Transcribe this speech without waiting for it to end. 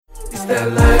that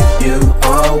life you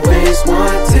always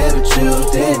wanted, but you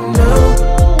didn't know.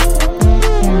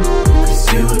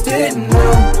 'Cause you didn't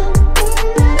know.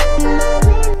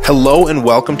 Hello and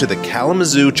welcome to the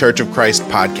Kalamazoo Church of Christ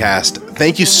podcast.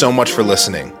 Thank you so much for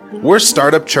listening. We're a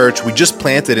startup church we just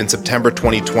planted in September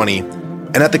 2020.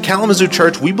 And at the Kalamazoo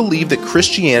Church, we believe that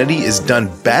Christianity is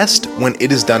done best when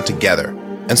it is done together.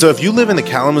 And so if you live in the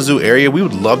Kalamazoo area, we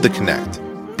would love to connect.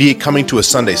 Be it coming to a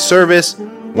Sunday service,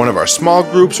 one of our small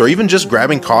groups, or even just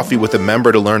grabbing coffee with a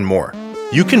member to learn more.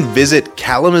 You can visit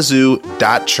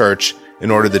kalamazoo.church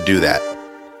in order to do that.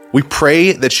 We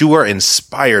pray that you are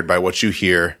inspired by what you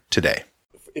hear today.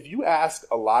 If you ask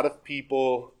a lot of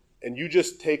people and you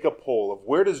just take a poll of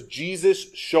where does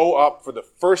Jesus show up for the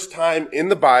first time in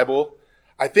the Bible,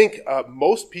 I think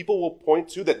most people will point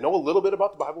to that know a little bit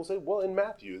about the Bible will say, well, in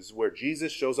Matthew is where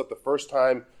Jesus shows up the first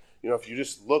time. You know, if you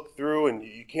just look through and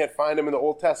you can't find him in the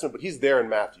Old Testament, but he's there in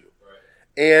Matthew. Right.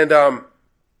 And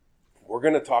we're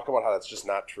going to talk about how that's just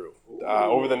not true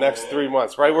over the next 3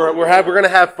 months, right? We're going to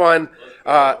have fun.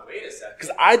 Because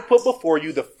I'd put before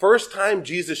you the first time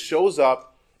Jesus shows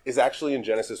up is actually in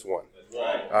Genesis 1.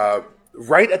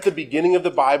 Right at the beginning of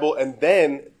the Bible. And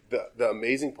then the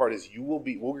amazing part is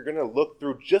we're going to look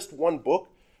through just one book,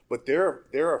 but there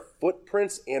are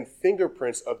footprints and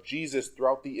fingerprints of Jesus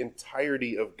throughout the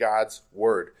entirety of God's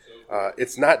Word.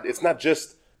 It's not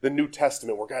just the New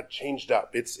Testament where God changed up.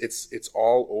 It's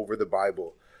all over the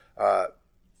Bible.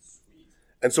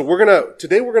 And so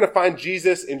today we're gonna find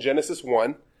Jesus in Genesis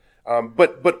 1.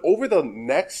 But over the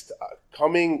next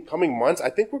coming months, I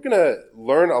think we're gonna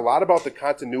learn a lot about the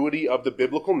continuity of the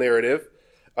biblical narrative.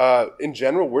 In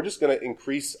general, we're just gonna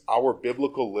increase our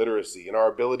biblical literacy and our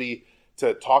ability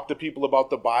to talk to people about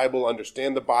the Bible,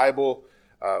 understand the Bible.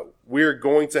 We're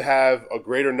going to have a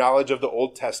greater knowledge of the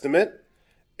Old Testament.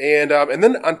 And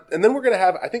then we're going to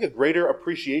have, I think, a greater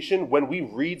appreciation when we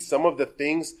read some of the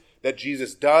things that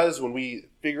Jesus does, when we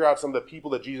figure out some of the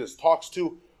people that Jesus talks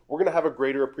to, we're going to have a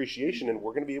greater appreciation, and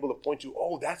we're going to be able to point to,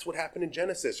 oh, that's what happened in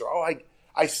Genesis, or oh,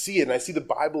 I see it, and I see the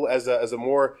Bible as a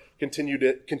more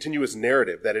continuous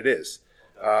narrative that it is.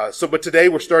 But today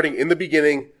we're starting in the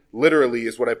beginning, literally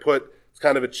is what I put. It's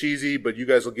kind of a cheesy, but you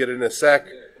guys will get it in a sec.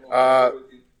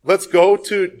 Let's go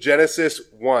to Genesis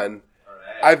 1.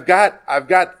 I've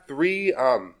got three,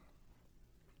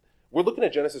 we're looking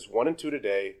at Genesis 1 and 2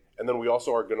 today, and then we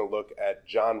also are going to look at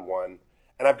John 1.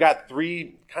 And I've got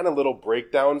three kind of little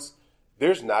breakdowns.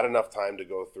 There's not enough time to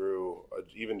go through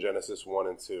even Genesis 1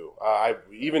 and 2.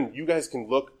 You guys can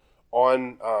look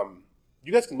on,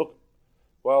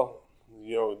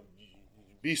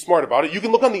 be smart about it. You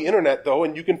can look on the internet, though,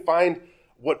 and you can find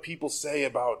what people say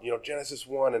about, Genesis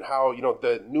 1 and how,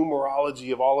 the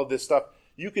numerology of all of this stuff.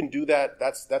 You can do that.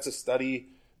 That's a study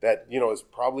that, is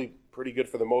probably pretty good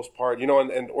for the most part,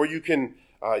 or you can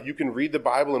read the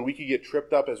Bible and we could get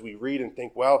tripped up as we read and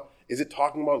think, well, is it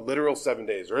talking about literal 7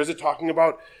 days, or is it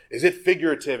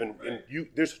figurative? And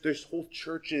there's whole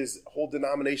churches, whole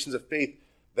denominations of faith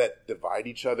that divide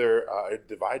each other,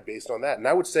 divide based on that. And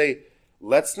I would say,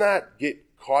 let's not get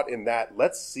caught in that.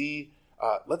 Let's see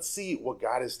what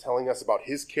God is telling us about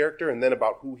his character and then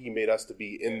about who he made us to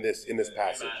be in this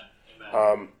passage.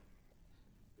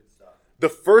 The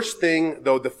first thing,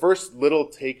 though, the first little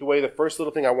takeaway, the first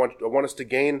little thing I want us to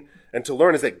gain and to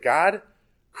learn is that God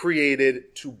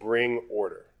created to bring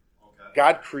order. Okay.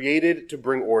 God created to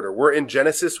bring order. We're in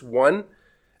Genesis 1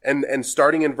 and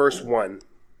starting in verse 1.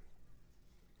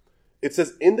 It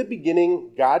says, "In the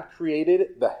beginning, God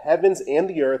created the heavens and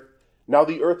the earth. Now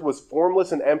the earth was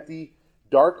formless and empty.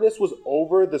 Darkness was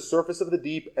over the surface of the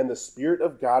deep, and the Spirit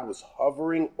of God was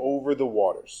hovering over the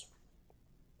waters.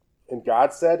 And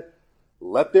God said,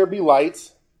 'Let there be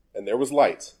light,' and there was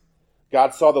light.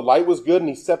 God saw the light was good, and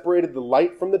he separated the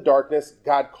light from the darkness.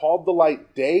 God called the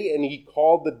light day, and he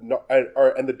called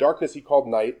the darkness he called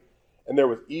night. And there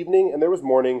was evening, and there was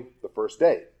morning, the first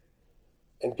day.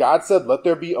 And God said, 'Let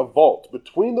there be a vault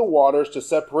between the waters to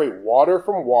separate water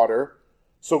from water.'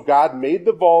 So God made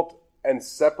the vault and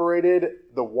separated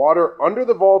the water under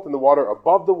the vault and the water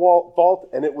above the vault,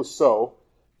 and it was so.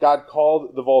 God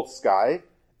called the vault sky,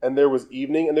 and there was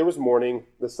evening and there was morning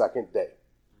the second day."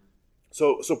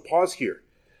 So pause here.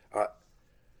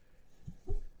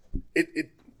 The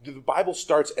Bible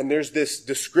starts, and there's this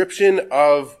description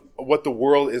of what the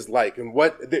world is like, and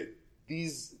what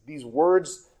these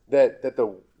words that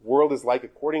the world is like,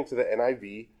 according to the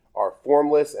NIV, are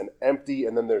formless and empty,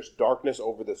 and then there's darkness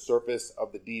over the surface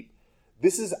of the deep.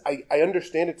 This is, I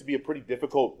understand it to be a pretty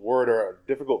difficult word or a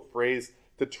difficult phrase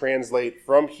to translate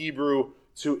from Hebrew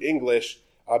to English,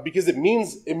 because it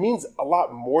means a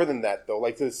lot more than that, though.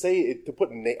 Like to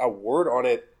put a word on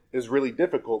it is really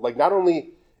difficult. Like, not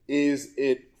only is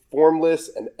it formless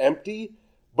and empty,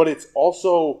 but it's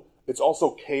also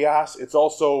chaos. It's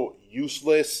also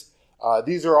useless.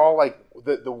 These are all like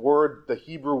the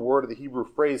Hebrew word or the Hebrew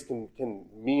phrase can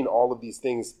mean all of these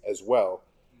things as well.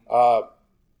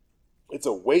 It's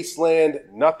a wasteland,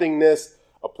 nothingness,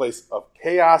 a place of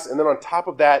chaos, and then on top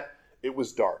of that, it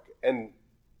was dark. And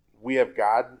we have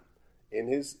God in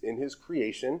his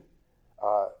creation,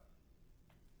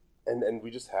 and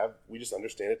we just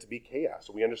understand it to be chaos.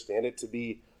 Or we understand it to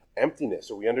be emptiness,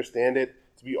 or we understand it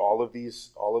to be all of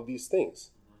these things.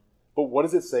 But what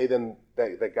does it say then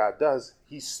that God does?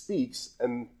 He speaks,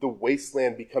 and the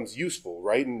wasteland becomes useful,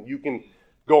 right? And you can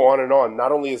go on and on.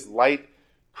 Not only is light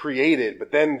created,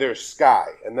 but then there's sky,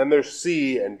 and then there's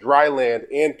sea and dry land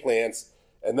and plants,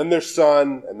 and then there's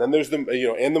sun, and then there's and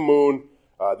the moon.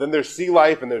 Then there's sea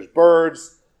life, and there's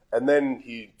birds, and then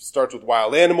he starts with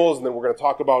wild animals, and then we're going to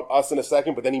talk about us in a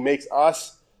second. But then he makes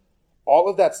us. All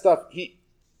of that stuff.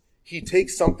 He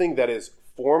takes something that is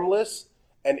formless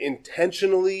and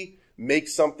intentionally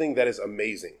makes something that is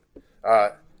amazing.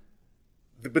 But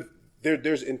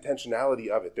there's intentionality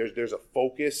of it. There's a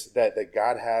focus that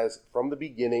God has from the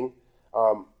beginning.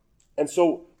 And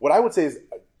so what I would say is,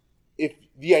 if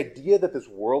the idea that this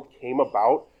world came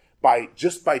about by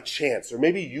chance, or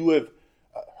maybe you have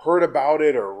heard about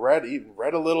it or read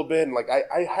a little bit, and like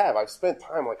I've spent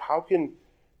time, like, how can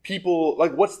people,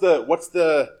 like, what's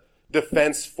the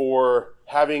defense for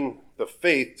having the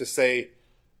faith to say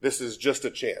this is just a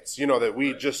chance, that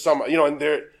we just and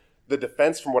the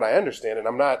defense, from what I understand, and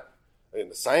I'm not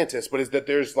a scientist, but is that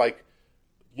there's like,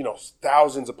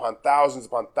 thousands upon thousands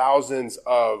upon thousands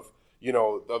of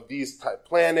these type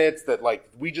planets, that like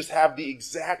we just have the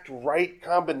exact right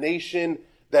combination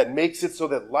that makes it so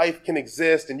that life can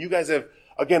exist. And you guys have,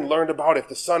 again, learned about if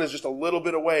the sun is just a little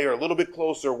bit away or a little bit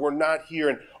closer, we're not here,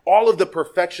 and all of the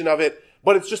perfection of it.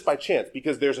 But it's just by chance,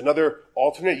 because there's another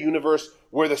alternate universe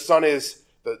where the sun is,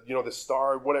 the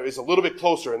star, whatever, is a little bit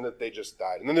closer, and that they just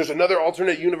died. And then there's another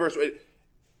alternate universe.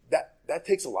 That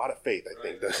takes a lot of faith, I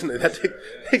think, doesn't it? That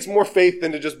takes more faith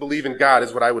than to just believe in God,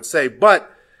 is what I would say.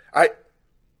 But I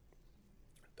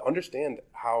understand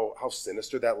how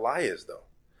sinister that lie is, though,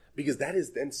 because that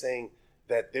is then saying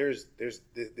that there's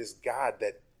this God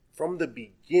that from the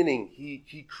beginning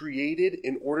he created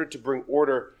in order to bring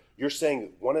order. You're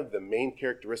saying one of the main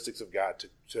characteristics of God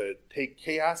to take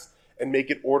chaos and make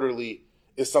it orderly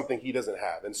is something he doesn't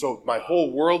have. And so my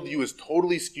whole worldview is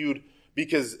totally skewed,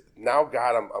 because now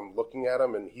God, I'm looking at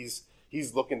him, and he's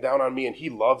looking down on me, and he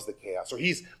loves the chaos, or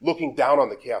he's looking down on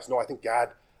the chaos. No, I think God,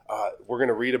 we're going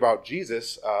to read about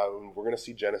Jesus. We're going to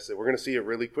see Genesis. We're going to see it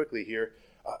really quickly here.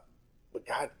 But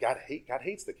God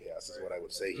hates the chaos, is what I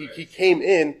would say. He came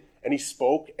in and he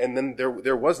spoke, and then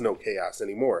there was no chaos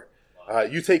anymore.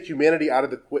 You take humanity out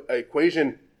of the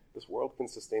equation, this world can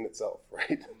sustain itself,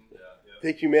 right?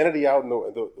 Take humanity out, and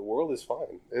the world is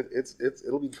fine.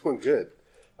 It'll be doing good.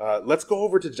 Let's go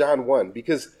over to John 1,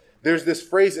 because there's this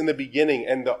phrase in the beginning,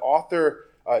 and the author,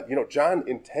 John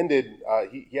intended,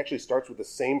 he actually starts with the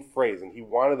same phrase, and he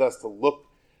wanted us to look,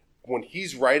 when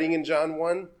he's writing in John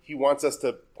 1, he wants us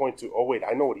to point to, oh wait,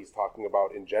 I know what he's talking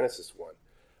about in Genesis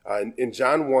 1. In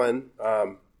John 1,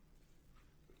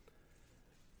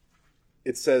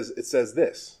 it says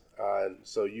this.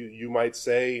 So you might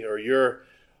say, or your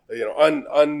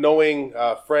unknowing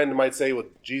friend might say, well,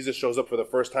 Jesus shows up for the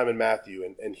first time in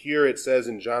Matthew. And here it says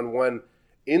in John 1,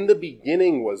 in the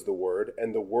beginning was the Word,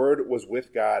 and the Word was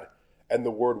with God, and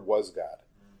the Word was God.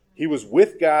 He was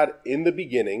with God in the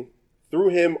beginning. Through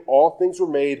him all things were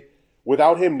made.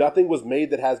 Without him nothing was made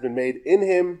that has been made. In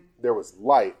him there was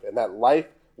life, and that life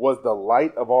was the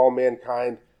light of all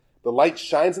mankind. The light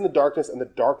shines in the darkness, and the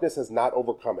darkness has not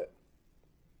overcome it.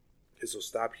 Okay, so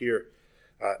stop here.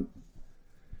 It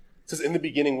says, in the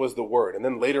beginning was the Word. And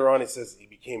then later on it says he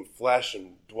became flesh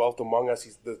and dwelt among us.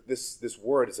 This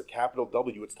word is a capital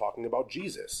W. It's talking about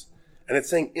Jesus. And it's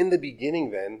saying in the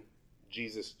beginning then,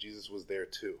 Jesus was there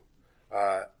too.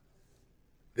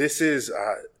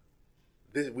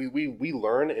 We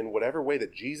learn in whatever way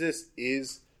that Jesus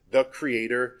is the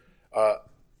creator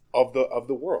of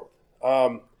the world.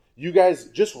 You guys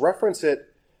just reference it.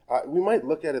 We might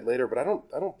look at it later, but I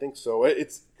don't think so.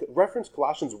 It's reference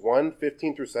Colossians 1,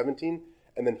 15 through 17,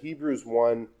 and then Hebrews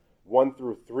 1, 1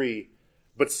 through 3.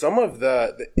 But some of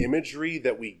the imagery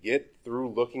that we get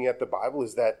through looking at the Bible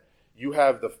is that you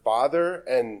have the Father,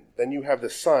 and then you have the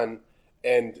Son,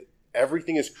 and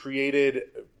everything is created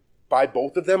by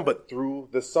both of them, but through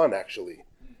the Son, actually.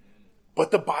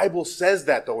 But the Bible says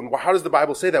that, though. And how does the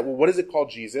Bible say that? Well, what does it call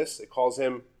Jesus? It calls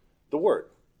him the Word.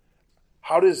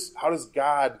 how does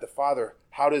God, the Father,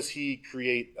 how does he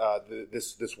create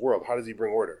this world? How does he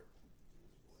bring order?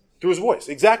 Through his voice,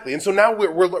 exactly. And so now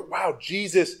we're wow,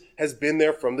 Jesus has been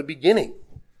there from the beginning.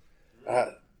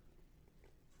 The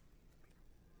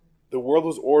world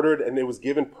was ordered and it was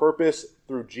given purpose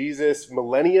through Jesus.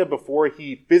 Millennia before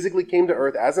he physically came to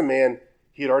earth as a man,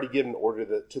 he had already given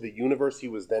order to the universe he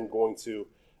was then going to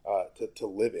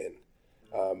live in.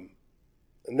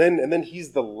 And then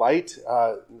he's the light.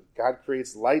 God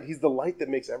creates light. He's the light that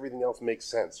makes everything else make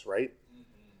sense, right?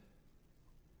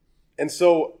 And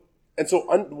so,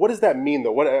 what does that mean,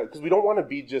 though? Because we don't want to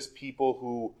be just people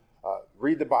who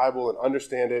read the Bible and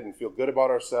understand it and feel good about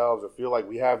ourselves or feel like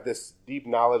we have this deep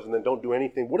knowledge and then don't do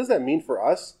anything. What does that mean for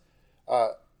us?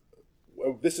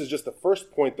 This is just the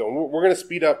first point, though. We're going to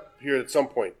speed up here at some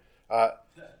point. I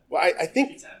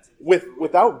think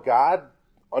without God,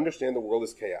 understand the world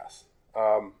is chaos.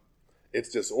 It's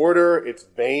disorder. It's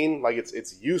vain. Like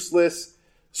it's useless.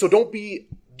 So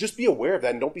just be aware of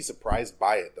that and don't be surprised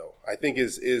by it, though. I think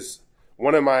is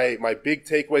one of my big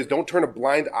takeaways. Don't turn a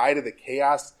blind eye to the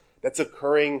chaos that's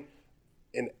occurring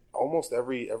in almost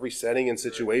every setting and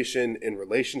situation, in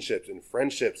relationships, in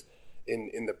friendships,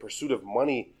 in the pursuit of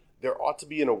money. There ought to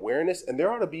be an awareness, and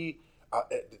there ought to be a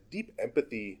deep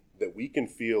empathy that we can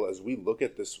feel as we look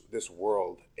at this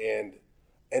world. And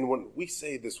when we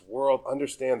say this world,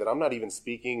 understand that I'm not even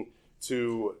speaking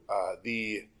to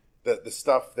the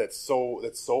stuff that's so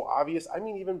obvious. I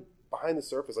mean, even behind the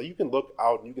surface, like you can look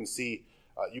out and you can see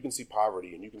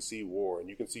poverty and you can see war and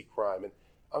you can see crime. And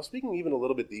I'm speaking even a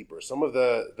little bit deeper. Some of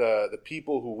the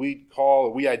people who we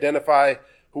identify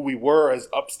who we were as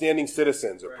upstanding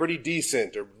citizens or pretty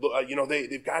decent or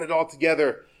they've got it all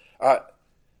together. Guys,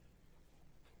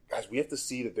 we have to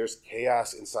see that there's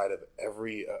chaos inside of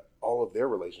all of their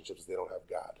relationships if they don't have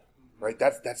God, right?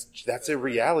 That's a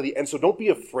reality. And so don't be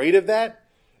afraid of that.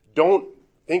 Don't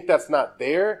think that's not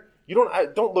there.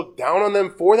 Don't look down on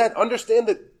them for that. Understand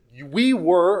that we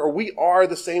are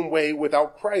the same way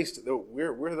without Christ.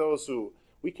 We're those who,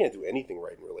 we can't do anything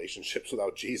right in relationships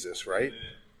without Jesus, right?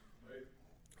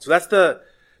 So that's the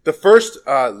first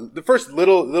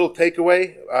little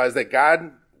takeaway is that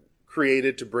God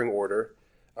created to bring order.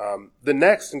 The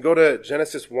next, and go to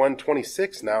Genesis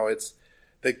 1:26 now, it's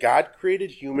that God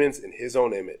created humans in his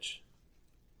own image.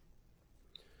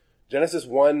 Genesis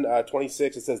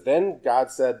 1:26, it says, "Then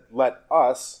God said, let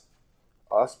us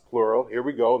plural, here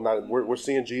we go, now we're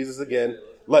seeing Jesus again,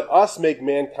 let us make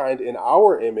mankind in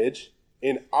our image,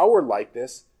 in our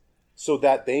likeness, so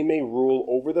that they may rule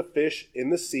over the fish in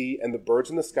the sea and the birds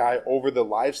in the sky, over the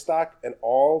livestock and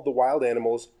all the wild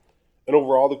animals, and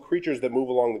over all the creatures that move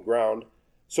along the ground.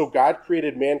 So God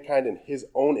created mankind in his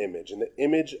own image. In the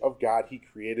image of God, he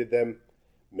created them.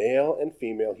 Male and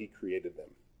female, he created them.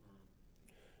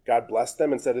 God blessed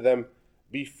them and said to them,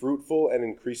 be fruitful and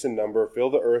increase in number, fill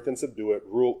the earth and subdue it,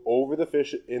 rule over the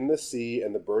fish in the sea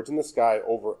and the birds in the sky,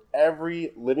 over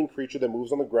every living creature that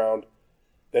moves on the ground.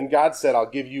 Then God said, I'll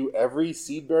give you every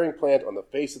seed-bearing plant on the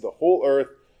face of the whole earth,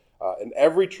 and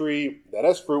every tree that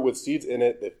has fruit with seeds in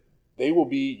it, that they will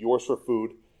be yours for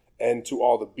food. And to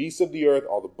all the beasts of the earth,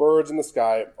 all the birds in the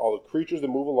sky, all the creatures that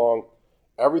move along,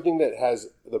 everything that has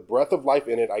the breath of life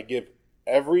in it, I give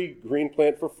every green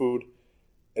plant for food.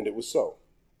 And it was so.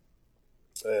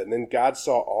 And then God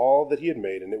saw all that he had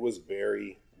made, and it was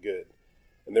very good.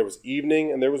 And there was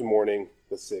evening and there was morning,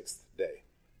 the sixth day."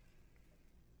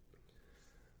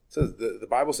 So the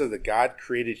Bible says that God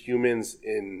created humans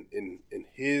in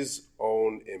his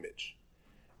own image.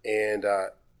 And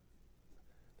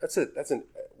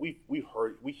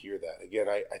we hear that. Again,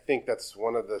 I think that's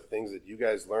one of the things that you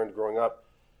guys learned growing up.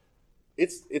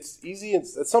 It's easy. At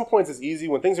some points it's easy.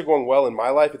 When things are going well in my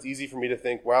life, it's easy for me to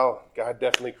think, well, God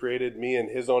definitely created me in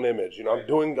his own image. I'm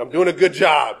doing a good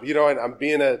job, and I'm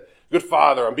being a good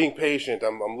father. I'm being patient.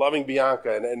 I'm loving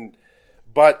Bianca.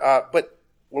 But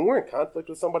when we're in conflict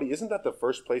with somebody, isn't that the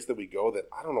first place that we go that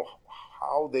I don't know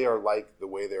how they are like the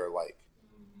way they are like?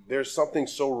 There's something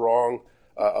so wrong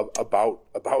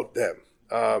about them.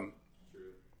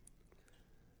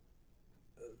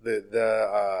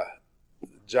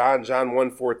 John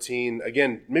 1:14,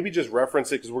 again, maybe just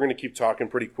reference it because we're going to keep talking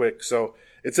pretty quick. So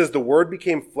it says, the Word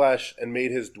became flesh and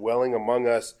made his dwelling among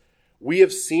us. We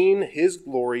have seen his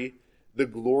glory, the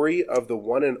glory of the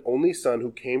one and only Son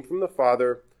who came from the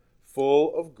Father,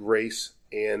 full of grace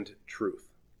and truth.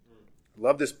 I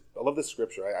love this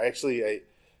scripture. I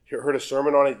heard a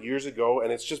sermon on it years ago,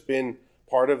 and it's just been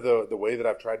part of the way that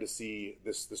I've tried to see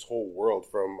this whole world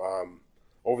from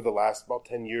over the last about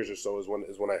 10 years or so is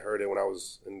when I heard it when I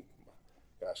was in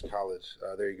college.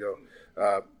 There you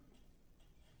go.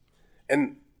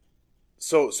 And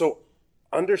So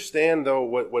understand though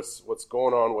what's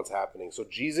going on, what's happening. So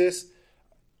Jesus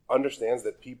understands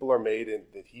that people are made and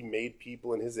that he made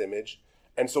people in his image.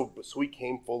 And so he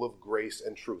came full of grace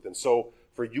and truth. And so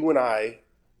for you and I,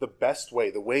 the best way,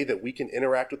 the way that we can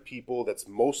interact with people that's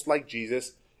most like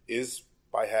Jesus is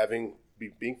by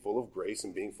being full of grace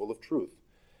and being full of truth.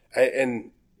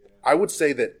 And I would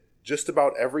say that just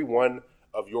about every one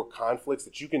of your conflicts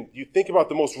that you think about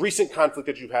the most recent conflict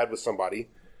that you've had with somebody,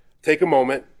 take a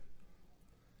moment.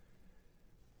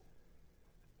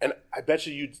 And I bet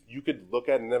you could look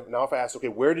at it, and now if I ask, okay,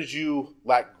 where did you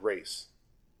lack grace?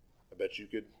 I bet you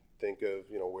could think of,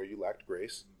 where you lacked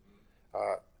grace.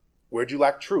 Where'd you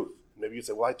lack truth? Maybe you'd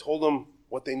say, well, I told them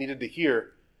what they needed to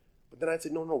hear. But then I'd say,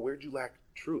 no, where'd you lack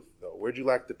truth, though? Where'd you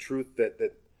lack the truth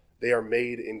that they are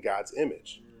made in God's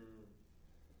image?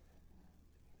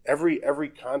 Every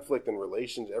conflict in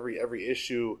relations, every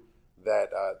issue that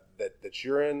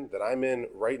you're in, that I'm in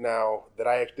right now,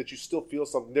 that you still feel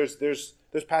something. There's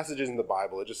passages in the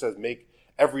Bible. It just says, make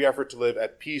every effort to live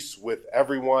at peace with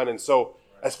everyone. And so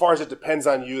as far as it depends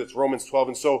on you, it's Romans 12.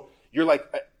 And so you're like,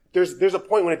 there's a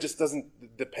point when it just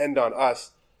doesn't depend on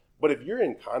us. But if you're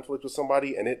in conflict with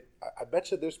somebody, and I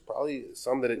bet you there's probably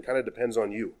some that it kind of depends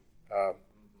on you.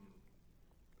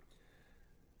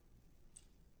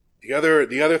 The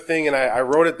other thing, and I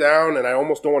wrote it down, and I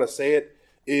almost don't want to say it,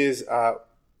 is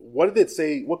what did it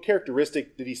say? What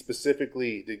characteristic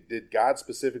did God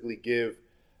specifically give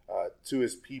to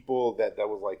his people that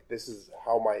was like, this is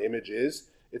how my image is?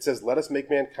 It says, let us make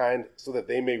mankind so that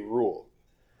they may rule.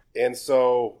 And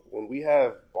so when we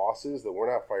have bosses that we're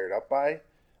not fired up by,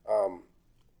 I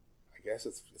guess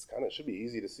it should be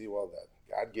easy to see, well, that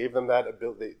God gave them that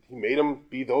ability. He made them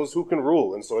be those who can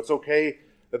rule. And so it's okay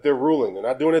that they're ruling. They're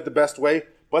not doing it the best way,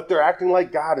 but they're acting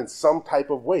like God in some type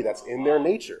of way that's in their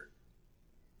nature.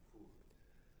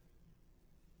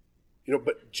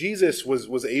 But Jesus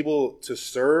was able to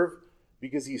serve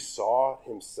because he saw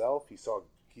himself. He saw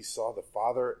the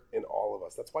Father in all of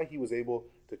us. That's why he was able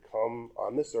to come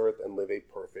on this earth and live a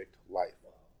perfect life.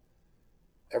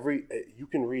 You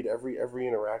can read every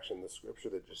interaction in the scripture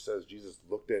that just says Jesus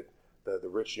looked at the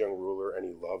rich young ruler and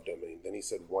he loved him, and then he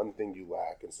said, one thing you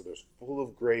lack. And so there's full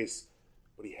of grace,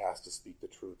 but he has to speak the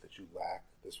truth that you lack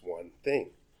this one thing.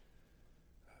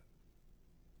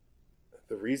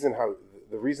 The reason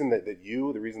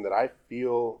that I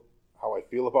feel how I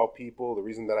feel about people, the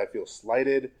reason that I feel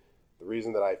slighted, the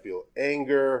reason that I feel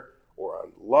anger or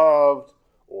unloved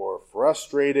or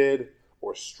frustrated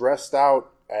or stressed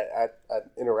out at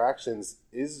interactions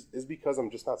is because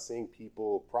I'm just not seeing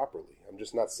people properly. I'm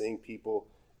just not seeing people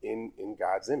in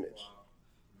God's image.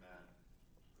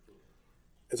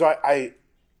 And so I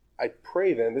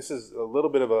pray then, this is a little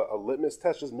bit of a litmus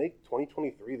test, just make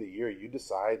 2023 the year you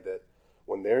decide that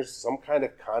when there's some kind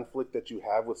of conflict that you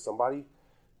have with somebody,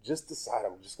 just decide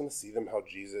I'm just going to see them how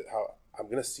I'm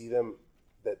going to see them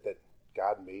that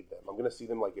God made them. I'm going to see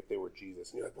them like if they were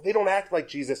Jesus. And you're like, well, they don't act like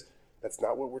Jesus. That's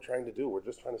not what we're trying to do. We're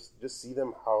just trying to just see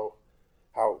them how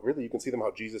really you can see them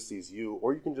how Jesus sees you,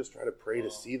 or you can just try to pray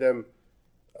to see them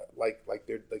like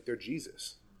they're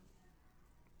Jesus.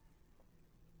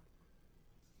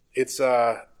 It's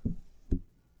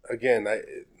again,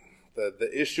 the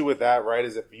issue with that, right,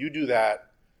 is if you do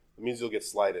that, it means you'll get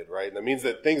slighted, right? And that means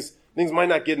that things might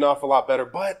not get an awful lot better,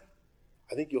 but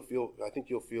I think you'll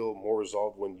feel more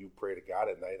resolved when you pray to God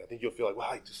at night. I think you'll feel like,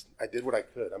 well, I did what I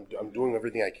could. I'm doing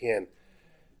everything I can.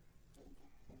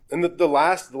 And the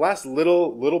last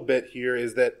little bit here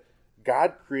is that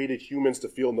God created humans to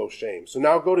feel no shame. So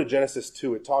now go to Genesis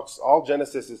 2. All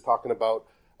Genesis is talking about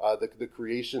the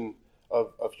creation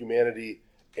of humanity.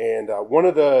 And one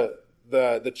of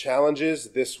the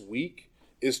challenges this week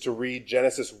is to read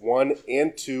Genesis 1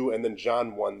 and 2 and then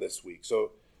John 1 this week.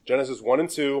 So Genesis 1 and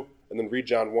 2 and then read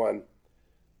John 1.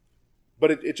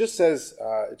 But it just says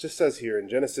here in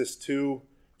Genesis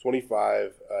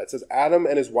 2:25, it says, Adam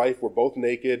and his wife were both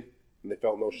naked and they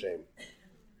felt no shame.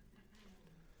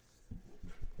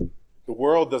 The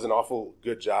world does an awful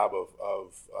good job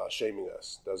of shaming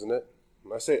us, doesn't it?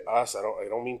 When I say us, I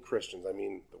don't mean Christians. I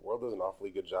mean the world does an awfully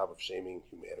good job of shaming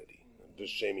humanity,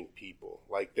 just shaming people.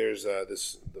 Like there's the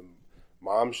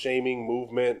mom shaming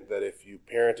movement that if you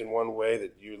parent in one way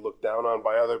that you look down on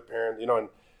by other parents, and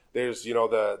there's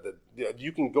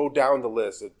you can go down the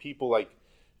list of people like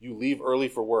you leave early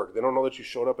for work. They don't know that you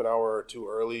showed up an hour or two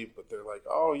early, but they're like,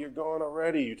 oh, you're going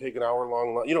already. You take an hour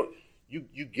long lunch.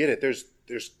 You get it. There's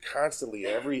constantly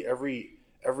every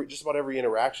just about every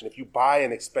interaction. If you buy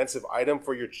an expensive item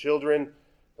for your children,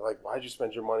 they're like, why'd you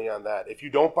spend your money on that? If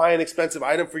you don't buy an expensive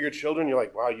item for your children, you're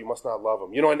like, wow, you must not love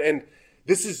them. And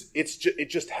it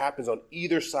just happens on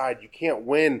either side. You can't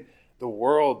win. The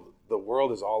world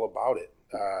is all about it.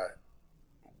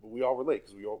 We all relate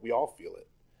because we all feel it.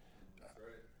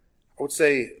 I would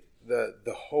say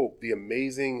the hope, the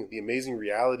amazing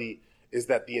reality is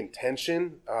that the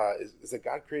intention is that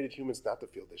God created humans not to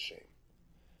feel this shame.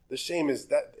 The shame is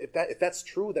that if that's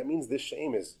true, that means this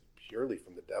shame is purely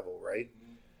from the devil, right?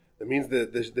 That means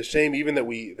the shame even that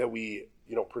we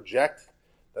project,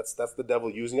 that's the devil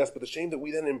using us, but the shame that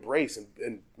we then embrace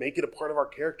and make it a part of our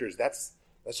characters, that's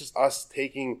just us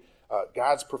taking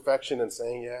God's perfection and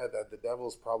saying, yeah, that the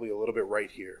devil's probably a little bit right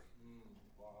here.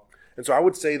 Wow. And so I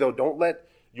would say, though, don't let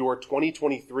your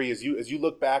 2023, as you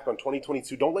look back on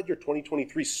 2022, don't let your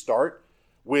 2023 start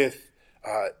with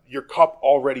your cup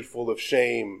already full of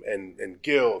shame and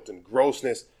guilt and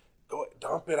grossness. Go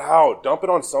dump it out. Dump it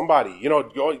on somebody.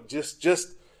 Go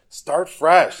just start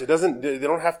fresh. They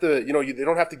don't have to, they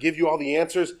don't have to give you all the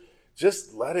answers.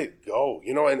 Just let it go,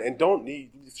 and don't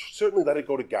certainly let it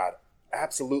go to God.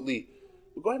 Absolutely.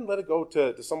 But go ahead and let it go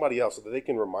to somebody else so that they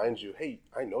can remind you, hey,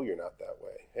 I know you're not that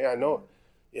way. Hey, I know,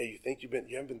 yeah, you think you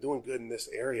haven't been doing good in this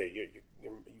area. You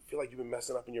feel like you've been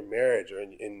messing up in your marriage or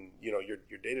in your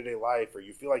day-to-day life, or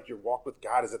you feel like your walk with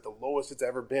God is at the lowest it's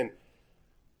ever been.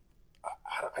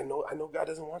 I know God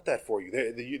doesn't want that for you.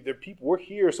 They're people. We're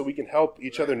here so we can help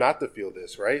each other not to feel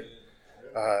this, right?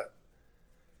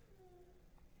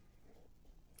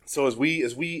 So as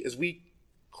we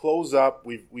close up,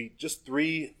 we just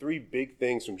three big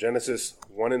things from Genesis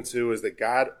 1 and 2 is that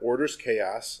God orders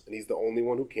chaos, and He's the only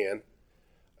one who can.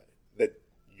 That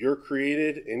you're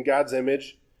created in God's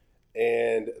image,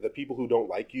 and the people who don't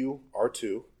like you are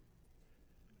too,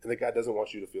 and that God doesn't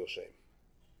want you to feel shame.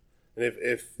 And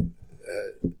if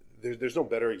there's no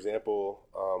better example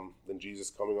than Jesus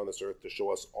coming on this earth to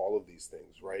show us all of these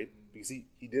things, right? Because he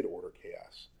did order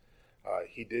chaos.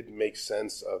 He did make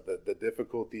sense of the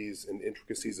difficulties and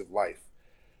intricacies of life.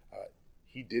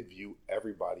 He did view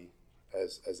everybody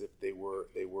as if they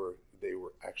were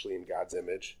actually in God's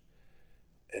image.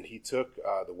 And he took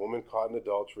the woman caught in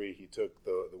adultery. He took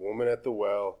the woman at the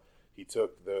well. He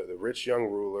took the rich young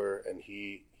ruler, and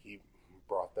he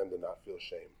brought them to not feel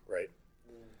shame, right?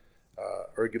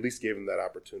 Or at least gave them that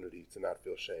opportunity to not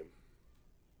feel shame.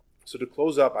 So to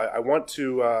close up, I want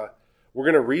to. We're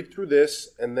going to read through this,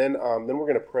 and then we're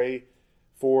going to pray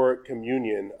for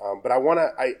communion. But I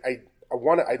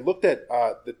looked at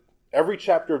every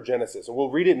chapter of Genesis, and we'll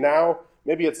read it now.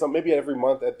 Maybe every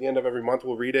month. At the end of every month,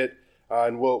 we'll read it,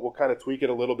 and we'll kind of tweak it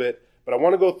a little bit. But I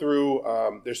want to go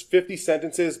through. There's 50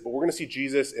 sentences, but we're going to see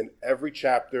Jesus in every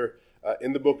chapter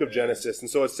in the book of Genesis. And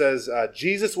so it says,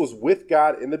 Jesus was with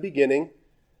God in the beginning.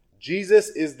 Jesus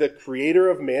is the creator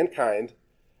of mankind.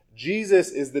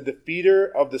 Jesus is the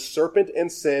defeater of the serpent and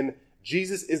sin.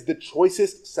 Jesus is the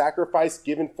choicest sacrifice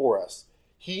given for us.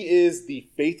 He is the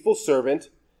faithful servant.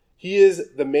 He is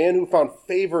the man who found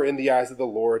favor in the eyes of the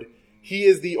Lord. He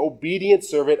is the obedient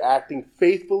servant acting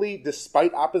faithfully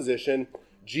despite opposition.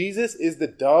 Jesus is the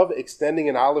dove extending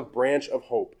an olive branch of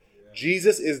hope.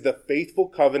 Jesus is the faithful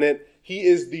covenant. He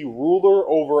is the ruler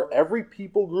over every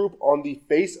people group on the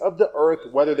face of the earth,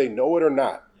 whether they know it or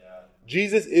not.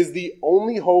 Jesus is the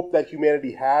only hope that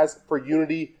humanity has for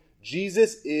unity.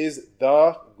 Jesus is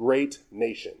the great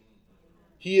nation.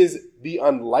 He is the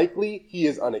unlikely. He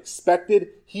is unexpected.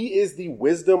 He is the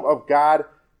wisdom of God.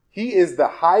 He is the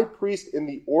high priest in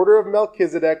the order of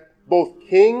Melchizedek, both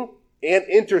king and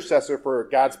intercessor for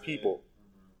God's people.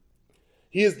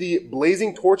 He is the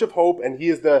blazing torch of hope, and he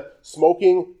is the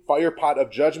smoking fire pot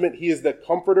of judgment. He is the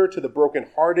comforter to the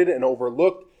brokenhearted and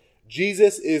overlooked.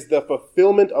 Jesus is the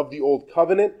fulfillment of the old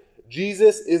covenant.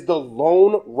 Jesus is the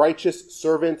lone righteous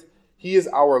servant. He is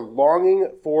our longing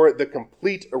for the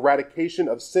complete eradication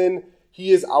of sin.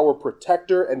 He is our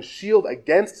protector and shield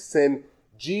against sin.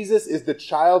 Jesus is the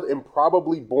child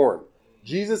improbably born.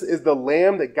 Jesus is the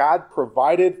lamb that God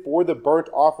provided for the burnt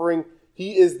offering.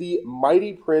 He is the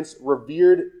mighty prince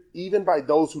revered even by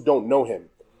those who don't know him.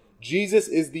 Jesus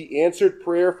is the answered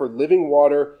prayer for living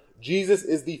water. Jesus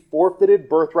is the forfeited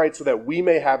birthright so that we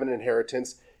may have an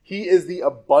inheritance. He is the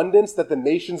abundance that the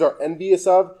nations are envious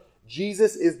of.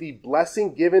 Jesus is the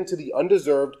blessing given to the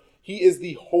undeserved. He is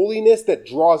the holiness that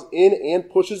draws in and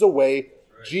pushes away.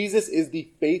 Right. Jesus is the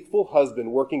faithful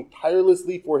husband working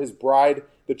tirelessly for his bride,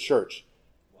 the church.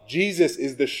 Wow. Jesus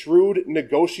is the shrewd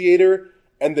negotiator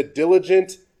and the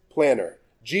diligent planner.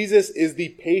 Jesus is the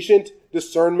patient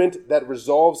discernment that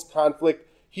resolves conflict.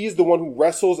 He is the one who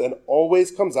wrestles and always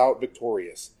comes out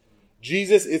victorious.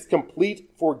 Jesus is complete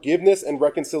forgiveness and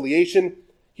reconciliation.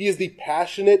 He is the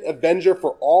passionate avenger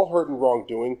for all hurt and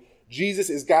wrongdoing. Jesus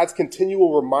is God's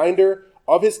continual reminder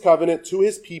of his covenant to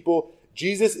his people.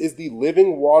 Jesus is the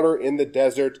living water in the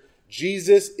desert.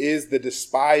 Jesus is the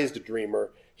despised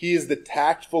dreamer. He is the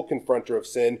tactful confronter of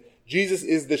sin. Jesus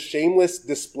is the shameless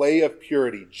display of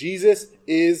purity. Jesus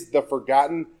is the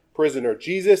forgotten prisoner.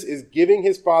 Jesus is giving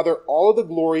his Father all of the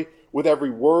glory with every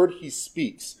word he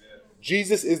speaks.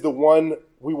 Jesus is the one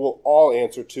we will all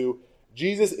answer to.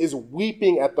 Jesus is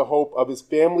weeping at the hope of his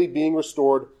family being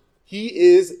restored. He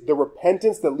is the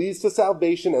repentance that leads to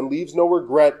salvation and leaves no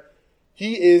regret.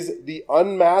 He is the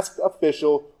unmasked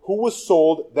official who was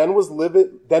sold, then was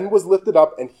lifted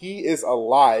up, and he is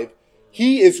alive.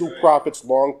 He is who prophets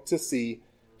long to see.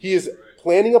 He is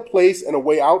planning a place and a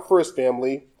way out for his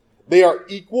family. They are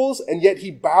equals, and yet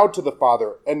he bowed to the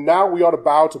Father, and now we ought to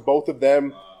bow to both of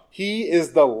them. He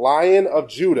is the Lion of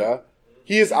Judah.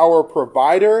 He is our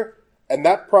provider, and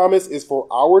that promise is for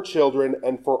our children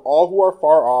and for all who are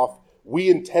far off. We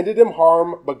intended him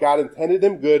harm, but God intended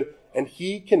him good, and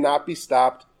he cannot be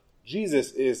stopped.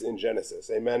 Jesus is in Genesis.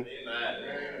 Amen.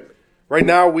 Amen. Right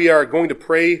now we are going to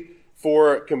pray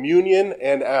for communion,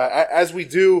 and as we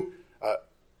do,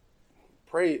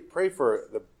 pray for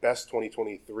the best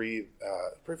 2023.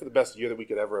 Pray for the best year that we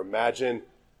could ever imagine,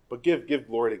 but give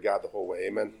glory to God the whole way.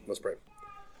 Amen. Let's pray.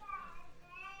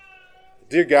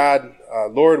 Dear God,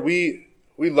 Lord, we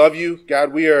love you.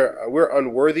 God, we're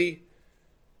unworthy.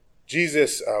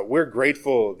 Jesus, we're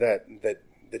grateful that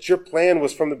your plan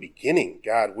was from the beginning.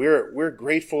 God, we're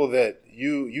grateful that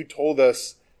you told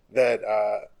us that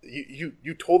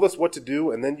you told us what to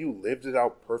do, and then you lived it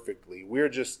out perfectly.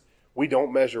 We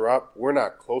don't measure up. We're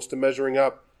not close to measuring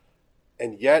up.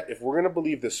 And yet, if we're going to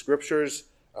believe the scriptures,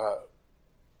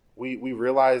 we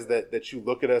realize that you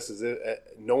look at us as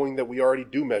knowing that we already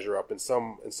do measure up in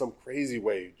some crazy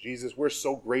way. Jesus, we're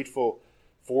so grateful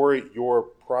for your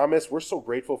promise. We're so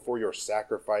grateful for your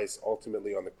sacrifice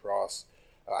ultimately on the cross.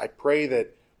 I pray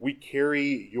that we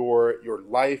carry your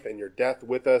life and your death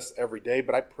with us every day,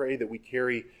 but I pray that we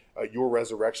carry your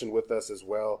resurrection with us as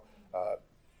well.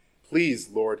 Please,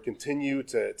 Lord, continue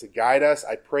to guide us.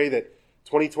 I pray that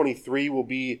 2023 will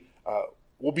be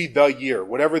the year,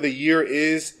 whatever the year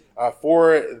is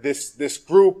for this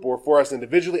group or for us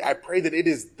individually. I pray that it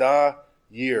is the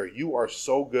year. You are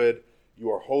so good.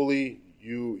 You are holy.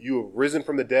 You have risen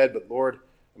from the dead, but Lord,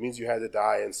 it means you had to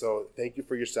die. And so thank you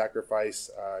for your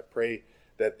sacrifice. I pray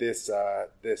that this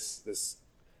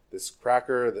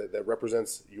cracker that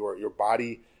represents your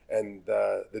body and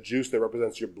the juice that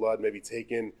represents your blood may be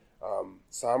taken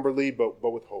somberly, but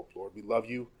with hope, Lord. We love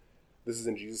you. This is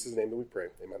in Jesus' name that we pray.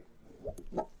 Amen.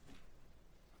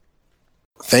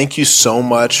 Thank you so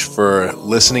much for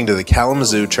listening to the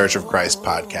Kalamazoo Church of Christ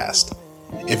podcast.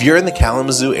 If you're in the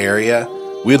Kalamazoo area,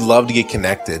 we'd love to get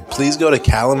connected. Please go to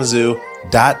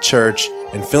kalamazoo.church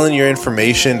and fill in your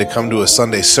information to come to a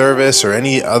Sunday service or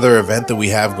any other event that we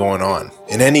have going on.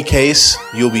 In any case,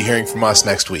 you'll be hearing from us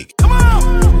next week.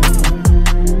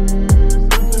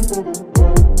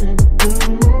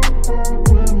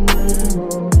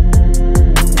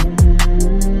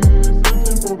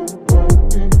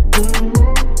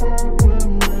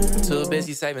 Too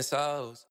busy saving souls.